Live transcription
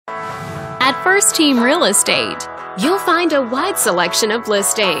First Team Real Estate. You'll find a wide selection of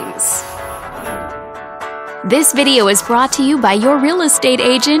listings. This video is brought to you by your real estate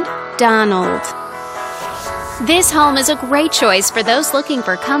agent, Donald. This home is a great choice for those looking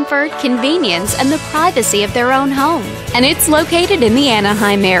for comfort, convenience, and the privacy of their own home, and it's located in the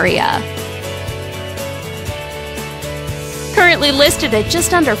Anaheim area. Currently listed at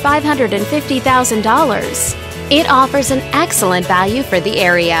just under $550,000, it offers an excellent value for the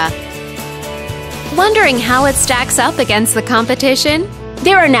area. Wondering how it stacks up against the competition?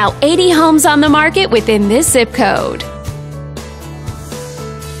 There are now 80 homes on the market within this zip code.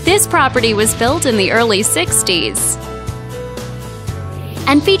 This property was built in the early 60s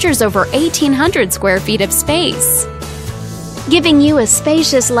and features over 1,800 square feet of space, giving you a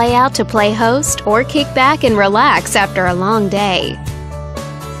spacious layout to play host or kick back and relax after a long day.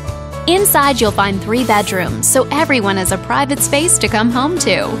 Inside, you'll find 3 bedrooms, so everyone has a private space to come home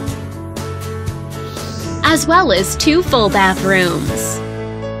to, as well as 2 full bathrooms.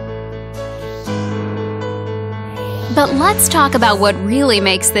 But let's talk about what really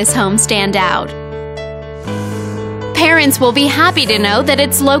makes this home stand out. Parents will be happy to know that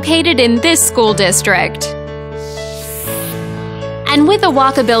it's located in this school district. And with a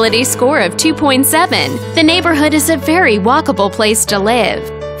walkability score of 2.7, the neighborhood is a very walkable place to live.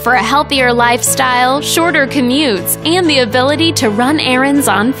 For a healthier lifestyle, shorter commutes, and the ability to run errands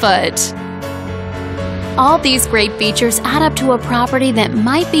on foot. All these great features add up to a property that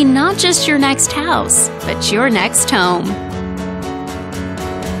might be not just your next house, but your next home.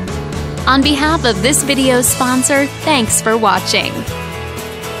 On behalf of this video's sponsor, thanks for watching.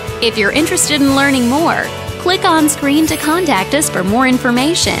 If you're interested in learning more, click on screen to contact us for more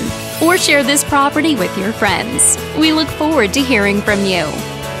information or share this property with your friends. We look forward to hearing from you.